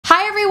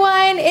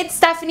it's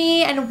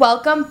Stephanie and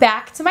welcome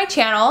back to my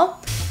channel.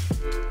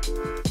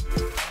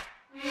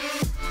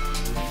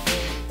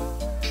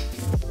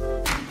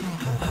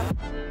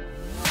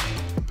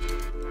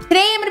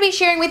 Today I'm going to be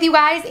sharing with you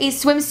guys a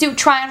swimsuit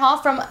try-on haul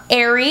from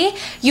Aerie.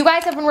 You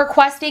guys have been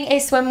requesting a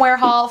swimwear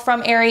haul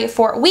from Aerie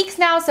for weeks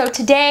now, so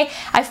today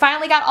I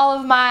finally got all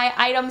of my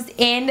items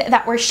in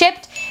that were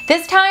shipped.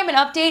 This time, an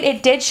update,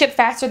 it did ship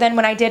faster than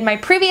when I did my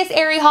previous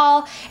Aerie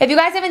haul. If you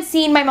guys haven't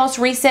seen my most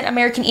recent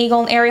American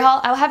Eagle and Aerie haul,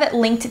 I'll have it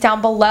linked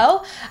down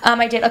below.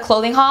 I did a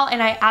clothing haul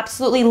and I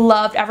absolutely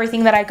loved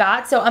everything that I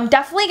got, so I'm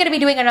definitely going to be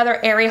doing another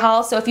Aerie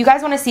haul, so if you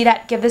guys want to see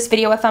that, give this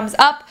video a thumbs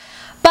up.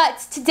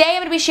 But today I'm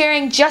going to be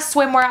sharing just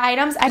swimwear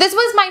items. This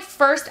was my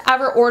first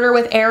ever order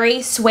with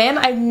Aerie Swim.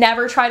 I've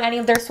never tried any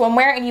of their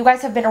swimwear and you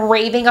guys have been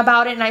raving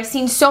about it and I've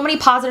seen so many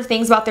positive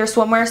things about their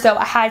swimwear, so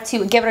I had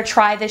to give it a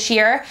try this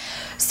year.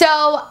 So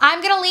I'm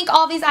going to link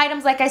all these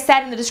items, like I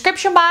said, in the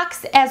description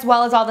box, as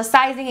well as all the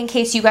sizing in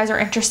case you guys are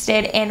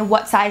interested in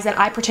what size that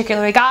I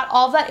particularly got.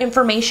 All of that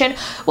information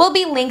will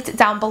be linked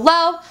down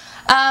below.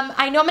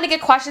 I know I'm going to get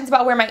questions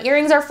about where my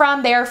earrings are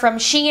from. They are from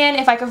Shein.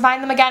 If I can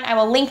find them again, I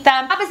will link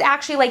them. The top is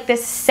actually like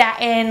this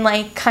satin,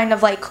 like kind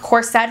of like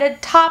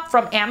corseted top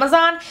from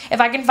Amazon.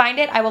 If I can find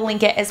it, I will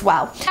link it as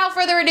well. Without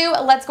further ado,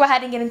 let's go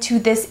ahead and get into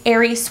this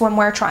Aerie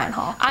swimwear try-on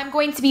haul. I'm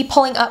going to be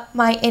pulling up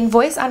my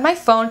invoice on my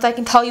phone so I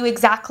can tell you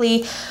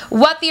exactly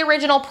what the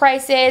original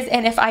price is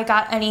and if I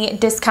got any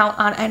discount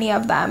on any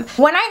of them.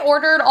 When I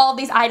ordered all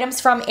these items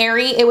from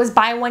Aerie, it was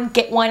buy one,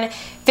 get one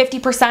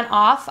 50%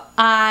 off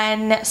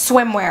on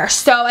swimwear.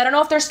 So I don't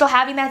know if they're still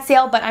having that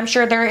sale, but I'm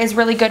sure there is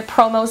really good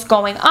promos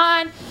going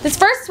on. This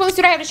first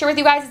swimsuit I have to share with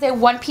you guys is a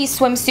one-piece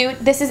swimsuit.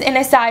 This is in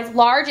a size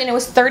large and it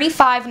was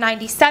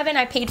 $35.97.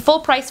 I paid full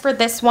price for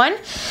this one.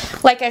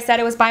 Like I said,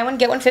 it was buy one,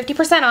 get one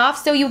 50%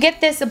 off. So you get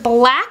this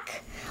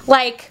black,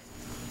 like,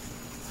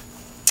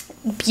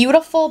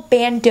 beautiful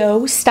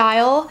bandeau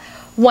style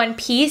one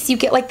piece. You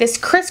get like this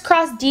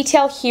crisscross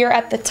detail here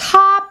at the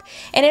top,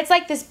 and it's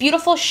like this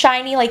beautiful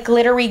shiny like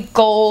glittery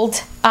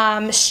gold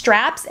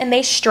straps, and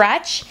they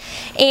stretch,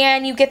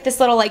 and you get this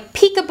little like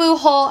peekaboo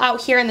hole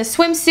out here in the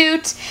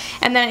swimsuit,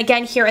 and then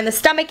again here in the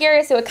stomach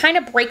area, so it kind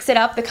of breaks it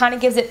up. It kind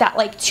of gives it that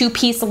like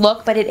two-piece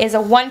look, but it is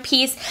a one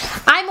piece.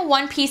 I'm a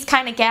one-piece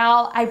kind of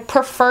gal. I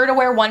prefer to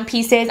wear one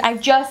pieces.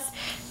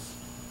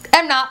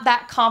 I'm not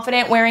that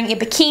confident wearing a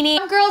bikini.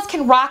 Some girls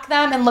can rock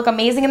them and look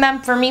amazing in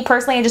them. For me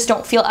personally, I just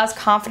don't feel as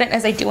confident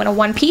as I do in a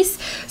one piece.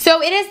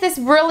 So it is this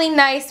really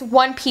nice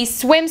one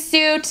piece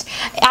swimsuit.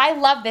 I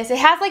love this. It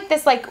has like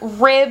this like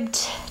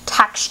ribbed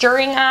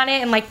texturing on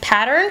it and like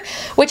pattern,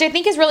 which I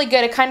think is really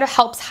good. It kind of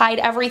helps hide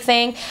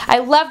everything. I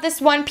love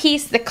this one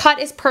piece. The cut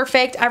is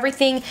perfect.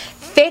 Everything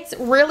fits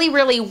really,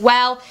 really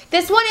well.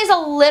 This one is a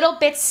little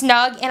bit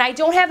snug and I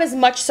don't have as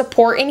much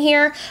support in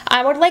here.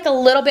 I would like a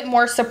little bit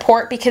more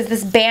support because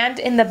this band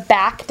in the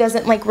back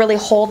doesn't like really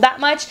hold that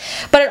much,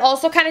 but it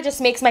also kind of just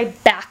makes my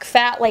back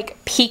fat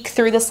like peek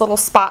through this little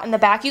spot in the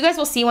back. You guys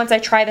will see once I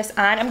try this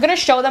on. I'm going to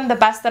show them the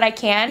best that I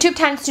can. YouTube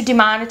tends to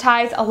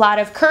demonetize a lot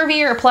of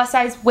curvy or plus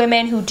size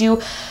women who do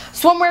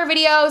swimwear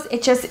videos.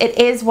 It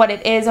is what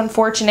it is,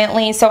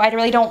 unfortunately, so I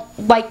really don't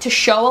like to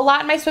show a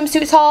lot in my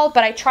swimsuits haul,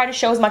 but I try to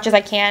show as much as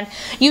I can.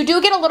 You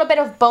do get a little bit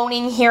of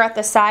boning here at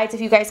the sides,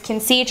 if you guys can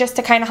see, just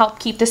to kind of help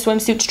keep the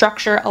swimsuit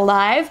structure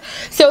alive.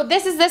 So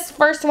this is this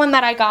first one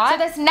that I got. So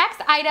this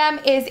next item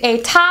is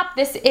a top.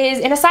 This is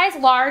in a size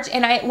large,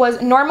 and it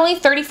was normally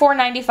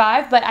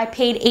 $34.95, but I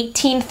paid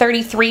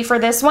 $18.33 for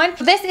this one.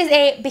 This is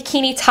a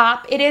bikini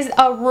top. It is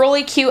a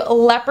really cute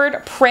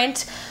leopard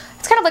print.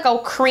 It's kind of like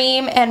a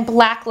cream and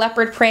black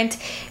leopard print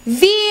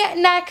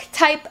V-neck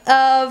type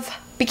of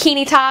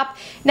bikini top.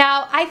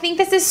 Now, I think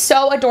this is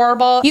so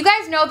adorable. You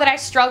guys know that I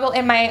struggle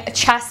in my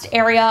chest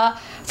area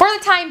for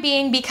the time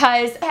being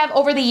because I have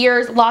over the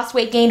years lost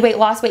weight, gained weight,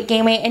 lost weight,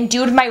 gained weight, and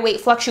due to my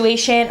weight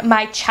fluctuation,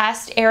 my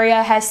chest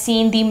area has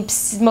seen the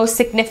most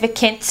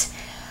significant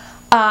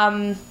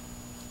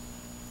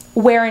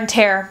wear and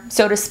tear,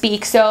 so to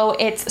speak. So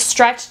it's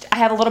stretched. I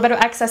have a little bit of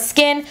excess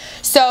skin,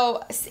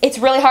 so it's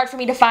really hard for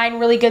me to find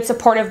really good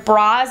supportive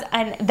bras,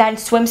 and then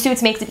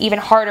swimsuits makes it even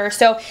harder.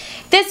 So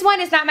this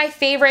one is not my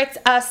favorite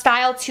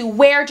style to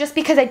wear just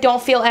because I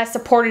don't feel as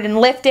supported and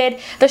lifted.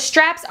 The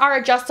straps are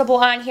adjustable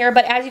on here,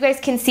 but as you guys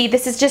can see,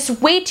 this is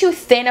just way too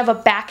thin of a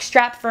back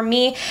strap for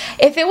me.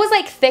 If it was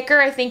like thicker,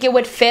 I think it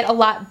would fit a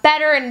lot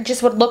better and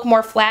just would look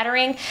more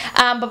flattering.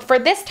 But for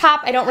this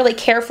top, I don't really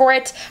care for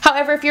it.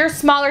 However, if you're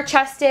smaller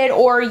chested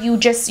or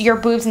your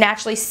boobs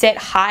naturally sit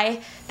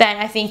high, then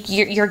I think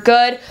you're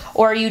good,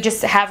 or you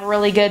just have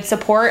really good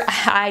support.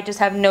 I just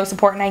have no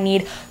support and I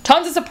need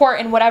tons of support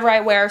in whatever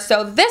I wear.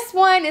 So this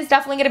one is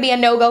definitely going to be a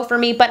no-go for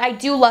me, but I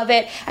do love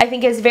it. I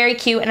think it's very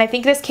cute, and I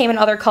think this came in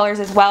other colors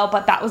as well,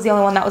 but that was the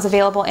only one that was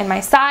available in my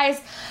size.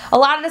 A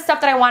lot of the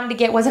stuff that I wanted to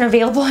get wasn't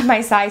available in my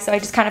size, so I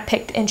just kind of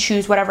picked and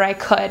choose whatever I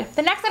could.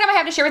 The next item I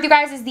have to share with you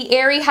guys is the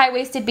Aerie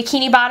high-waisted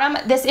bikini bottom.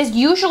 This is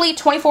usually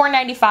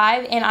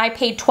 $24.95 and I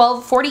paid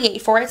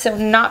 $12.48 for it, so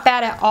not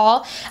bad at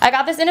all. I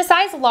got this in a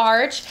size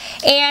large.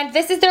 large. And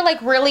this is their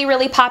like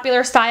really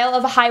popular style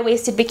of a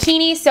high-waisted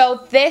bikini.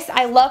 So this,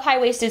 I love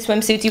high-waisted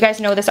swimsuits. You guys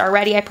know this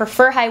already. I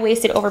prefer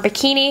high-waisted over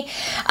bikini.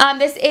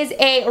 This is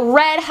a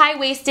red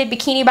high-waisted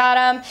bikini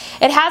bottom.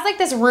 It has like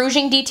this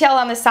rouging detail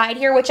on the side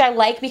here, which I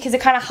like because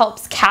it kind of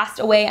helps cast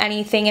away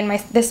anything in my,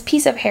 this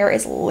piece of hair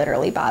is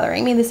literally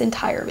bothering me this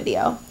entire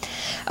video.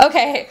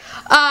 Okay,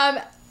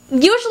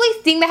 usually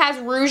thing that has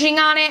rouging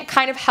on it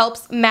kind of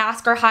helps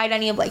mask or hide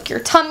any of like your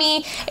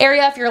tummy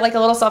area if you're like a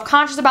little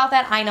self-conscious about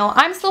that. I know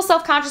I'm still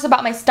self-conscious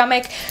about my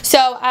stomach,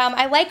 so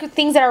I like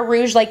things that are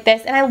rouged like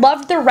this, and I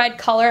loved the red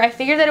color. I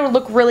figured that it would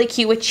look really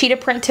cute with cheetah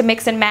print to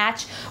mix and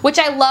match, which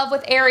I love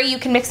with Aerie. You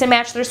can mix and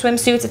match their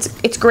swimsuits.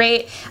 It's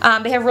great.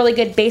 They have really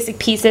good basic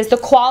pieces. The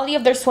quality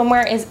of their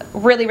swimwear is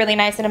really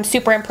nice, and I'm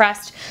super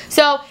impressed.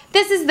 So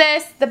this is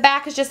this. The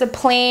back is just a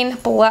plain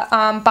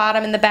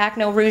bottom in the back,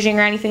 no rouging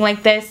or anything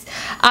like this.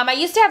 I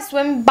used to have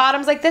swim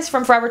bottoms like this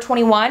from Forever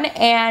 21,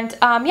 and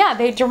yeah,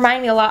 they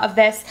remind me a lot of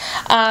this.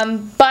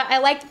 But I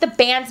like that the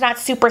band's not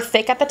super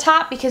thick at the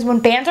top, because when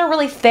bands are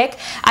really thick,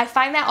 I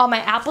find that on my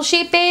apple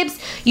shape babes,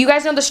 you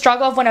guys know the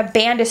struggle of when a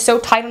band is so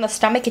tight on the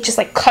stomach, it just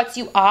like cuts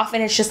you off,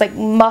 and it's just like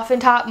muffin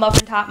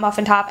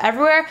top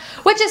everywhere,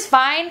 which is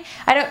fine.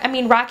 I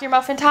mean, rock your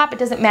muffin top, it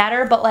doesn't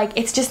matter, but like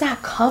it's just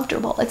not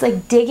comfortable. It's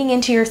like digging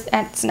into your,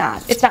 it's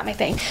not my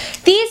thing.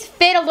 These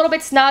fit a little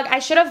bit snug. I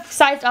should have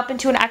sized up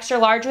into an extra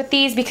large with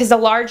these, because the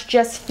large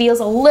just feels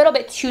a little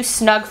bit too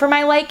snug for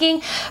my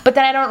liking, but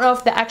then I don't know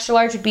if the extra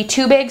large would be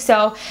too big,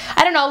 so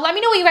I don't know. Let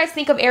me know what you guys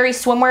think of Aerie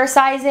swimwear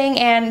sizing,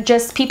 and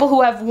just people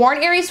who have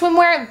worn Aerie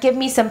swimwear, give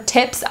me some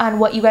tips on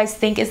what you guys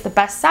think is the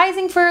best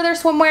sizing for their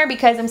swimwear,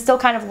 because I'm still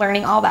kind of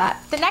learning all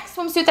that. The next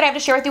swimsuit that I have to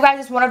share with you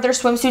guys is one of their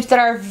swimsuits that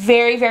are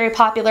very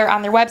popular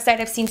on their website.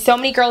 I've seen so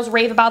many girls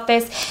rave about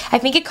this. I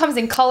think it comes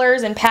in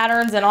colors and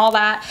patterns and all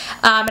that,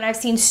 and I've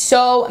seen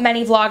so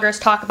many vloggers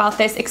talk about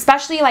this,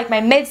 especially like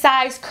my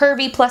mid-size,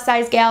 curvy,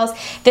 plus-size gals.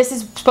 This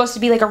is supposed to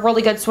be like a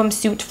really good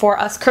swimsuit for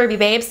us curvy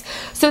babes.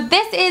 So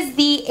this is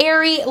the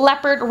Aerie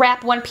leopard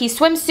wrap one-piece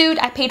swimsuit.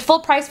 I paid full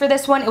price for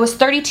this one. It was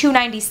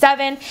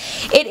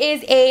 $32.97. It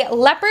is a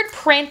leopard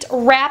print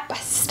wrap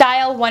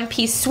style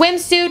one-piece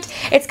swimsuit.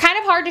 It's kind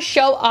of hard to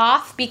show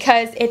off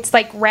because it's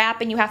like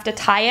wrap and you have to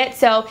tie it,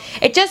 so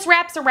it just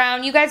wraps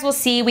around. You guys will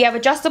see we have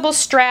adjustable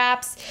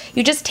straps.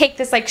 You just take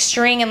this like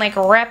string and like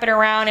wrap it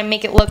around and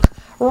make it look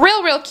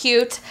real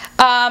cute.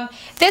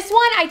 This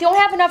one, I don't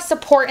have enough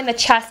support in the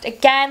chest.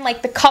 Again,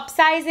 like the cup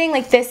sizing,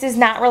 like this is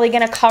not really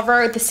going to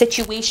cover the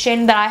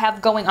situation that I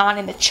have going on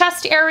in the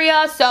chest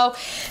area, so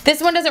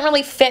this one doesn't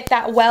really fit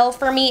that well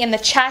for me in the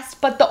chest,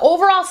 but the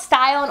overall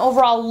style and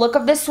overall look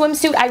of this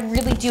swimsuit I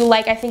really do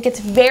like. I think it's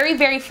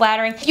very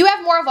flattering. If you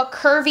have more of a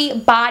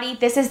curvy body,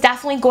 this is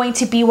definitely going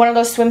to be one of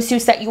those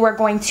swimsuits that you are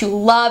going to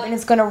love, and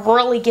it's going to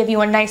really give you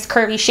a nice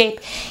curvy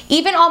shape.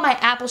 Even all my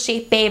apple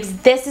shape babes,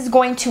 this is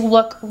going to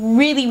look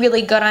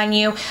really good on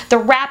you. The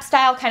wrap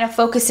style kind of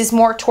focuses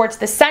more towards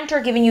the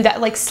center, giving you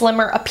that like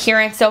slimmer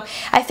appearance, so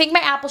I think my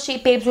apple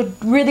shape babes would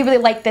really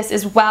like this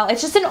as well.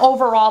 It's just an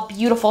overall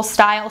beautiful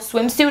style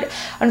swimsuit.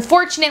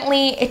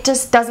 Unfortunately, it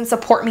just doesn't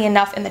support me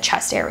enough in the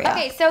chest area.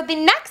 Okay, so the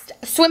next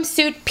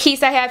swimsuit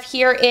piece I have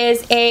here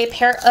is a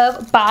pair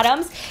of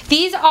bottoms.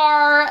 These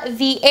are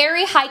the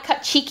Aerie High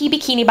Cut Cheeky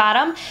Bikini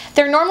Bottom.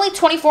 They're normally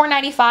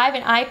 $24.95,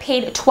 and I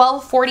paid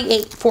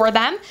 $12.48 for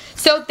them.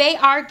 So they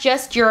are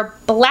just your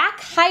black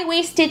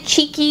high-waisted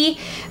cheeky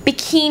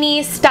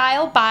bikini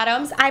style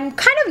bottoms. I'm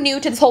kind of new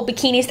to this whole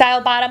bikini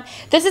style bottom.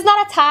 This is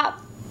not a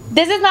top.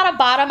 This is not a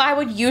bottom I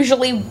would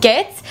usually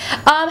get.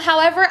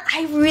 However,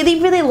 I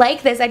really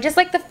like this. I just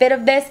like the fit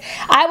of this.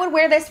 I would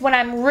wear this when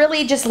I'm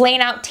really just laying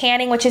out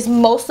tanning, which is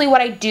mostly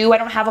what I do. I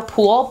don't have a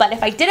pool, but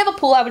if I did have a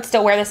pool, I would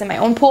still wear this in my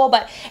own pool.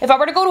 But if I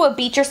were to go to a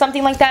beach or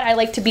something like that, I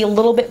like to be a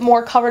little bit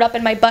more covered up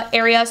in my butt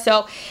area.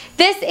 So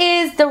this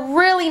is the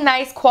really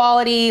nice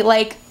quality,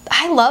 like,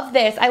 I love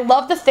this. I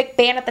love the thick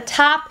band at the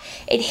top.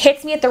 It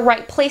hits me at the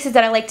right places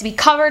that I like to be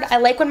covered. I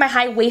like when my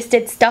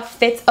high-waisted stuff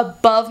fits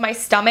above my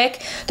stomach.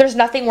 There's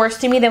nothing worse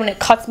to me than when it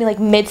cuts me like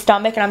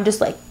mid-stomach and I'm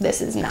just like,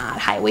 this is not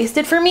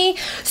high-waisted for me.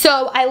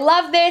 So I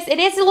love this. It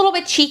is a little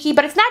bit cheeky,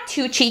 but it's not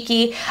too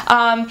cheeky.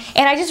 And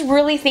I just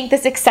really think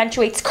this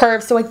accentuates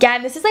curves. So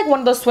again, this is like one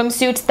of those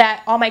swimsuits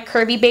that all my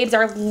curvy babes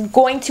are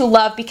going to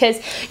love, because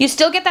you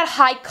still get that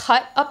high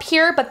cut up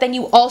here, but then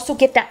you also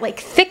get that like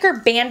thicker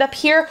band up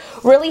here.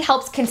 Really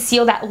helps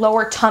conceal that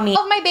lower tummy.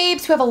 All of my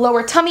babes who have a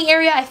lower tummy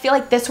area, I feel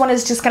like this one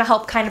is just going to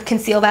help kind of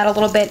conceal that a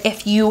little bit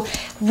if you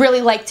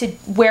really like to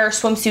wear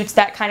swimsuits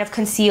that kind of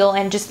conceal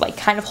and just like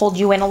kind of hold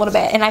you in a little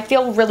bit. And I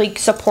feel really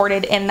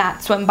supported in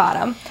that swim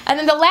bottom. And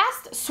then the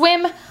last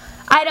swim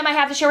item I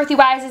have to share with you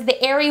guys is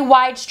the Aerie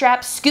wide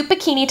strap scoop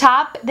bikini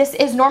top. This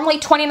is normally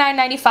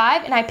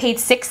 $29.95 and I paid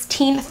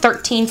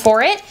 $16.13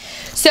 for it.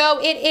 So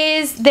it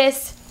is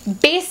this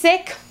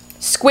basic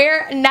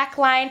square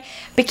neckline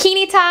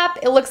bikini top.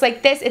 It looks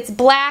like this. It's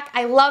black.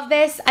 I love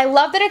this. I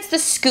love that it's the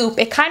scoop.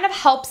 It kind of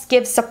helps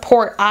give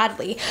support,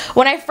 oddly.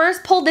 When I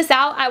first pulled this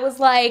out, I was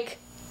like,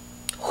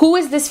 who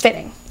is this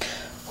fitting?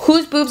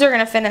 whose boobs are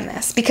gonna fit in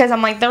this? Because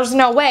I'm like, there's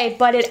no way,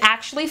 but it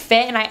actually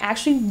fit, and I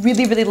actually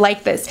really, really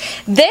like this.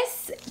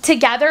 This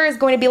together is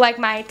going to be like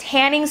my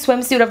tanning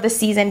swimsuit of the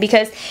season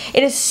because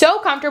it is so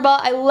comfortable.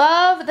 I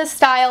love the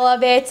style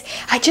of it.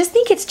 I just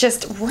think it's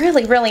just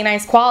really, really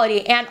nice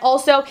quality. And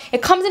also,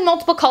 it comes in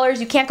multiple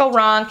colors. You can't go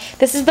wrong.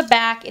 This is the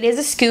back. It is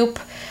a scoop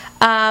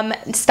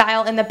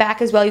style in the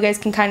back as well. You guys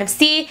can kind of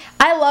see.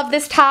 I love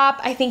this top.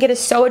 I think it is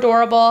so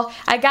adorable.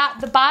 I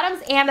got the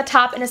bottoms and the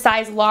top in a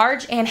size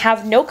large and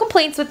have no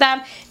complaints with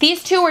them.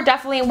 These two were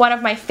definitely one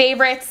of my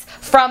favorites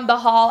from the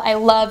haul. I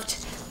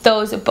loved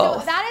those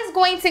both. So that is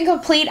going to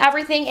complete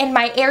everything in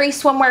my Aerie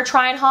swimwear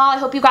try-on haul. I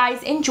hope you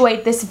guys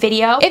enjoyed this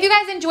video. If you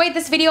guys enjoyed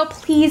this video,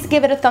 please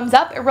give it a thumbs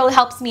up. It really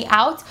helps me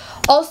out.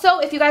 Also,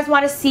 if you guys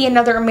want to see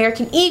another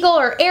American Eagle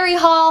or Aerie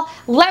haul,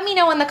 let me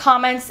know in the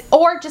comments,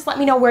 or just let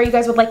me know where you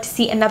guys would like to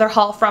see another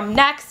haul from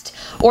next.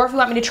 Or if you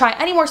want me to try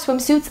any more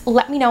swimsuits,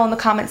 let me know in the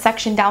comment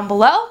section down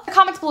below. In the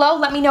comments below,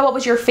 let me know what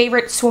was your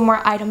favorite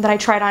swimwear item that I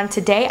tried on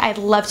today. I'd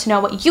love to know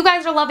what you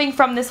guys are loving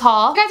from this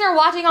haul. If you guys are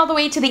watching all the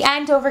way to the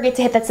end, don't forget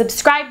to hit that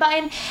subscribe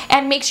button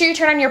and make sure you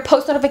turn on your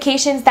post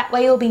notifications. That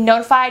way you'll be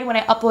notified when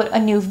I upload a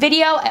new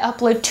video. I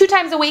upload 2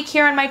 times a week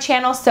here on my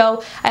channel,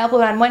 so I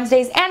upload on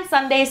Wednesdays and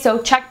Sundays,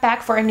 so check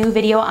back for a new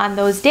video on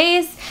those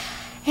days.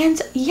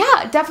 And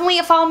yeah, definitely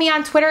follow me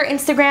on Twitter,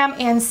 Instagram,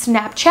 and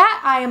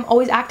Snapchat. I am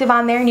always active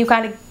on there, and you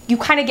kind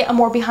of get a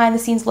more behind the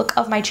scenes look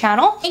of my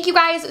channel. Thank you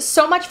guys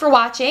so much for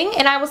watching,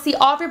 and I will see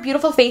all of your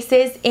beautiful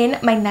faces in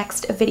my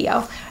next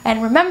video.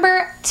 And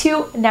remember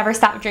to never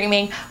stop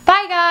dreaming.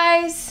 Bye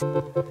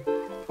guys!